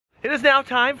It is now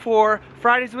time for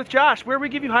Fridays with Josh, where we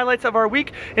give you highlights of our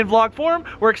week in vlog form.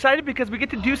 We're excited because we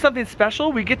get to do something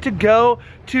special. We get to go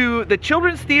to the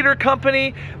Children's Theater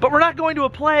Company, but we're not going to a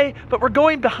play, but we're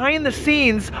going behind the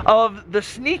scenes of the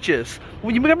Sneetches. You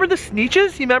remember the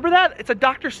Sneetches? You remember that? It's a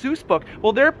Dr. Seuss book.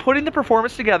 Well, they're putting the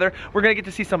performance together. We're gonna get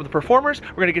to see some of the performers.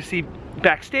 We're gonna get to see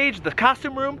backstage, the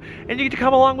costume room, and you get to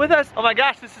come along with us. Oh my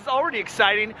gosh, this is already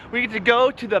exciting. We get to go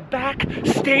to the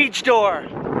backstage door,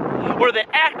 where the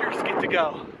actors get to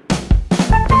go.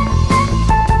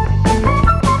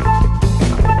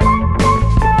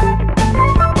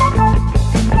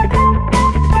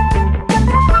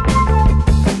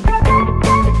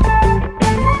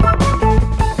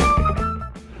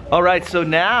 All right, so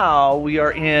now we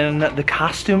are in the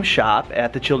costume shop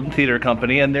at the Children's Theater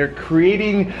Company, and they're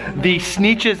creating the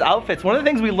Sneetches outfits. One of the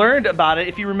things we learned about it,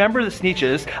 if you remember the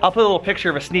Sneetches, I'll put a little picture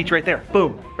of a Sneetch right there.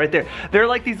 Boom, right there. They're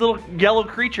like these little yellow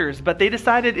creatures, but they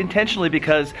decided intentionally,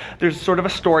 because there's sort of a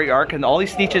story arc and all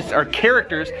these Sneetches are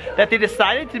characters, that they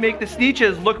decided to make the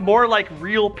Sneetches look more like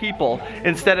real people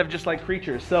instead of just like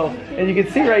creatures. So, and you can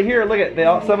see right here, look at,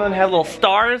 some of them have little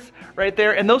stars right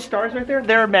there, and those stars right there,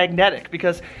 they're magnetic,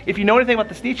 because if you know anything about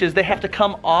the Sneetches, they have to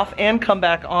come off and come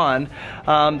back on,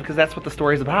 because that's what the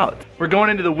story's about. We're going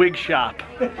into the wig shop.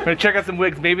 We're gonna check out some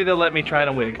wigs. Maybe they'll let me try on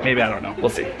a wig. Maybe, I don't know. We'll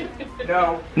see.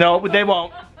 No. No, but they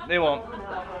won't. They won't.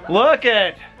 Look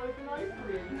at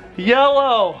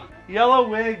yellow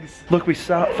wigs. Look, we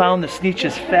found the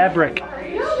Sneetches fabric.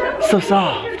 So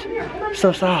soft.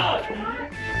 So soft.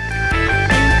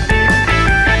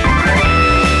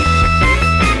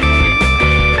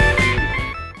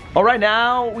 All right,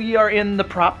 now we are in the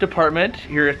prop department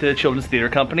here at the Children's Theater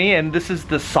Company, and this is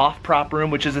the soft prop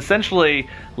room, which is essentially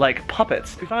like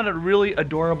puppets. We found a really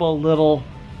adorable little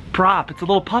prop. It's a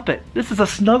little puppet. This is a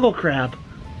snuggle crab.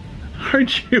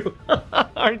 Aren't you?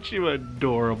 Aren't you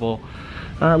adorable?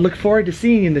 Look forward to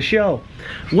seeing you in the show.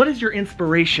 What is your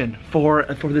inspiration for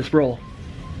this role?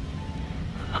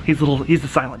 He's the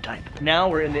silent type. Now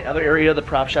we're in the other area of the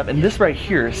prop shop, and this right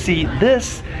here, see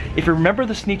this, if you remember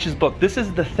the Sneetches book, this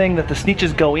is the thing that the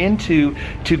Sneetches go into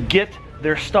to get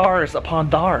their stars upon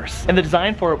theirs. And the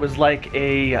design for it was like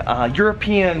a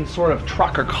European sort of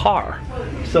truck or car.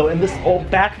 So, and this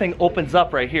old back thing opens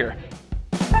up right here.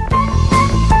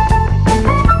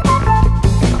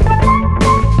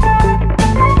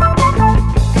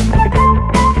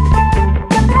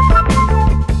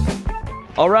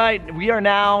 All right, we are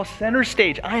now center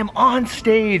stage. I am on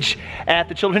stage at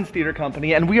the Children's Theater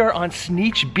Company, and we are on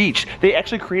Sneetch Beach. They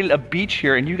actually created a beach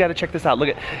here, and you gotta check this out.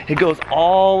 Look, it goes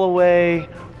all the way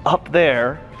up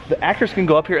there. The actors can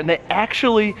go up here, and they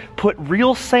actually put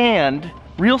real sand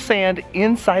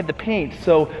inside the paint.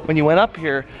 So when you went up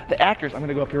here, the actors, I'm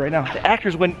gonna go up here right now, the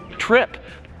actors wouldn't trip.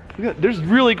 There's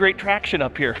really great traction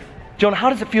up here. Jonah, how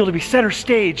does it feel to be center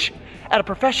stage at a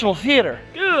professional theater?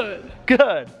 Good.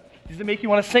 Good. Does it make you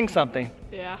want to sing something?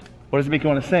 Yeah. What does it make you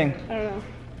want to sing? I don't know.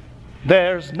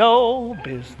 There's no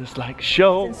business like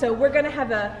show. And so we're going to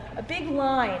have a big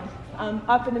line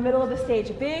up in the middle of the stage,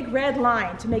 a big red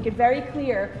line to make it very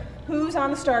clear who's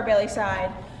on the Starbelly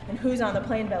side and who's on the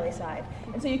Plain Belly side.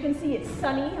 And so you can see it's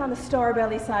sunny on the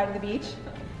Starbelly side of the beach,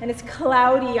 and it's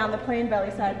cloudy on the Plain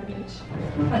Belly side of the beach.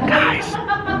 Guys,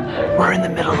 we're in the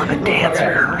middle of a dance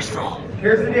rehearsal.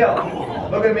 Here's the deal. Cool.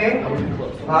 Look at me.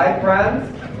 Hi,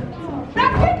 friends.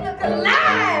 That kid looks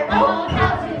alive! Oh,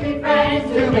 how to be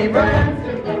friends, to be friends,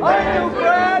 Are you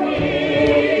friends?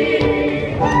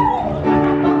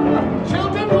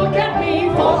 Children, look at me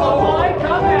for a wide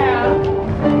command.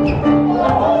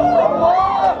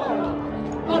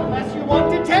 Unless you want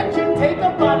detention, take a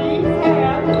buddy's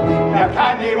hand. Now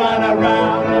kindly run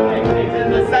around and make things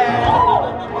in the sand.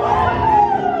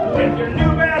 With your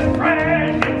new best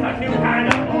friend, it's a new kind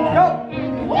of ball. Go!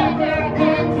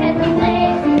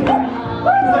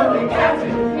 So we catch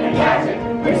it and catch it,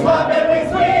 we swap and we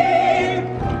sweep.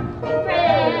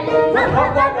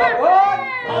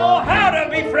 Oh, how to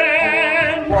be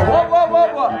friends! Whoa.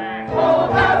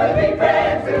 Oh, how to be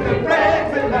friends and be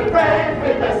friends and be friends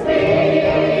with the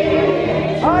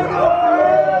Sneetch. I'm your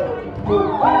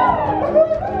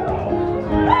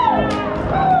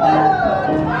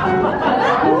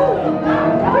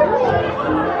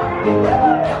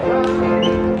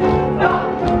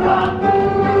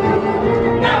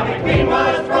Now the game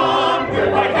was wrong,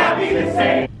 we're quite happy to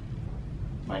say.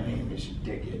 My name is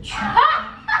Dickage.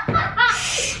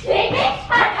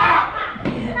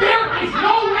 There is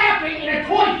no laughing in a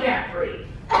toy factory!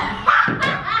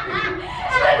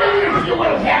 You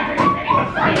will have anyone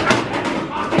fight.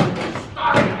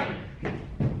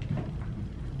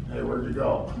 Hey, where'd you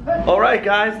go? All right,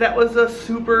 right, guys, that was a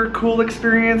super cool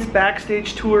experience,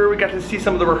 backstage tour. We got to see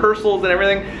some of the rehearsals and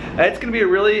everything. It's gonna be a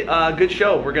really good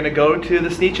show. We're gonna go to the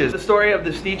Sneetches. The story of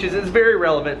the Sneetches is very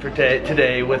relevant for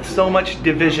today with so much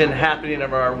division happening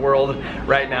in our world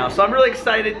right now. So I'm really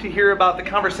excited to hear about the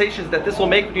conversations that this will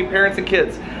make between parents and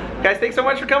kids. Guys, thanks so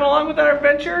much for coming along with our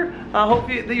adventure. I hope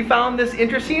that you found this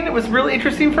interesting. It was really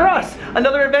interesting for us.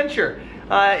 Another adventure.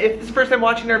 If this is the first time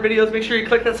watching our videos, make sure you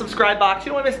click that subscribe box.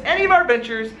 You don't want to miss any of our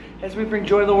adventures as we bring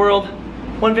joy to the world,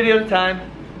 one video at a time.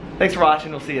 Thanks for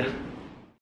watching. We'll see you.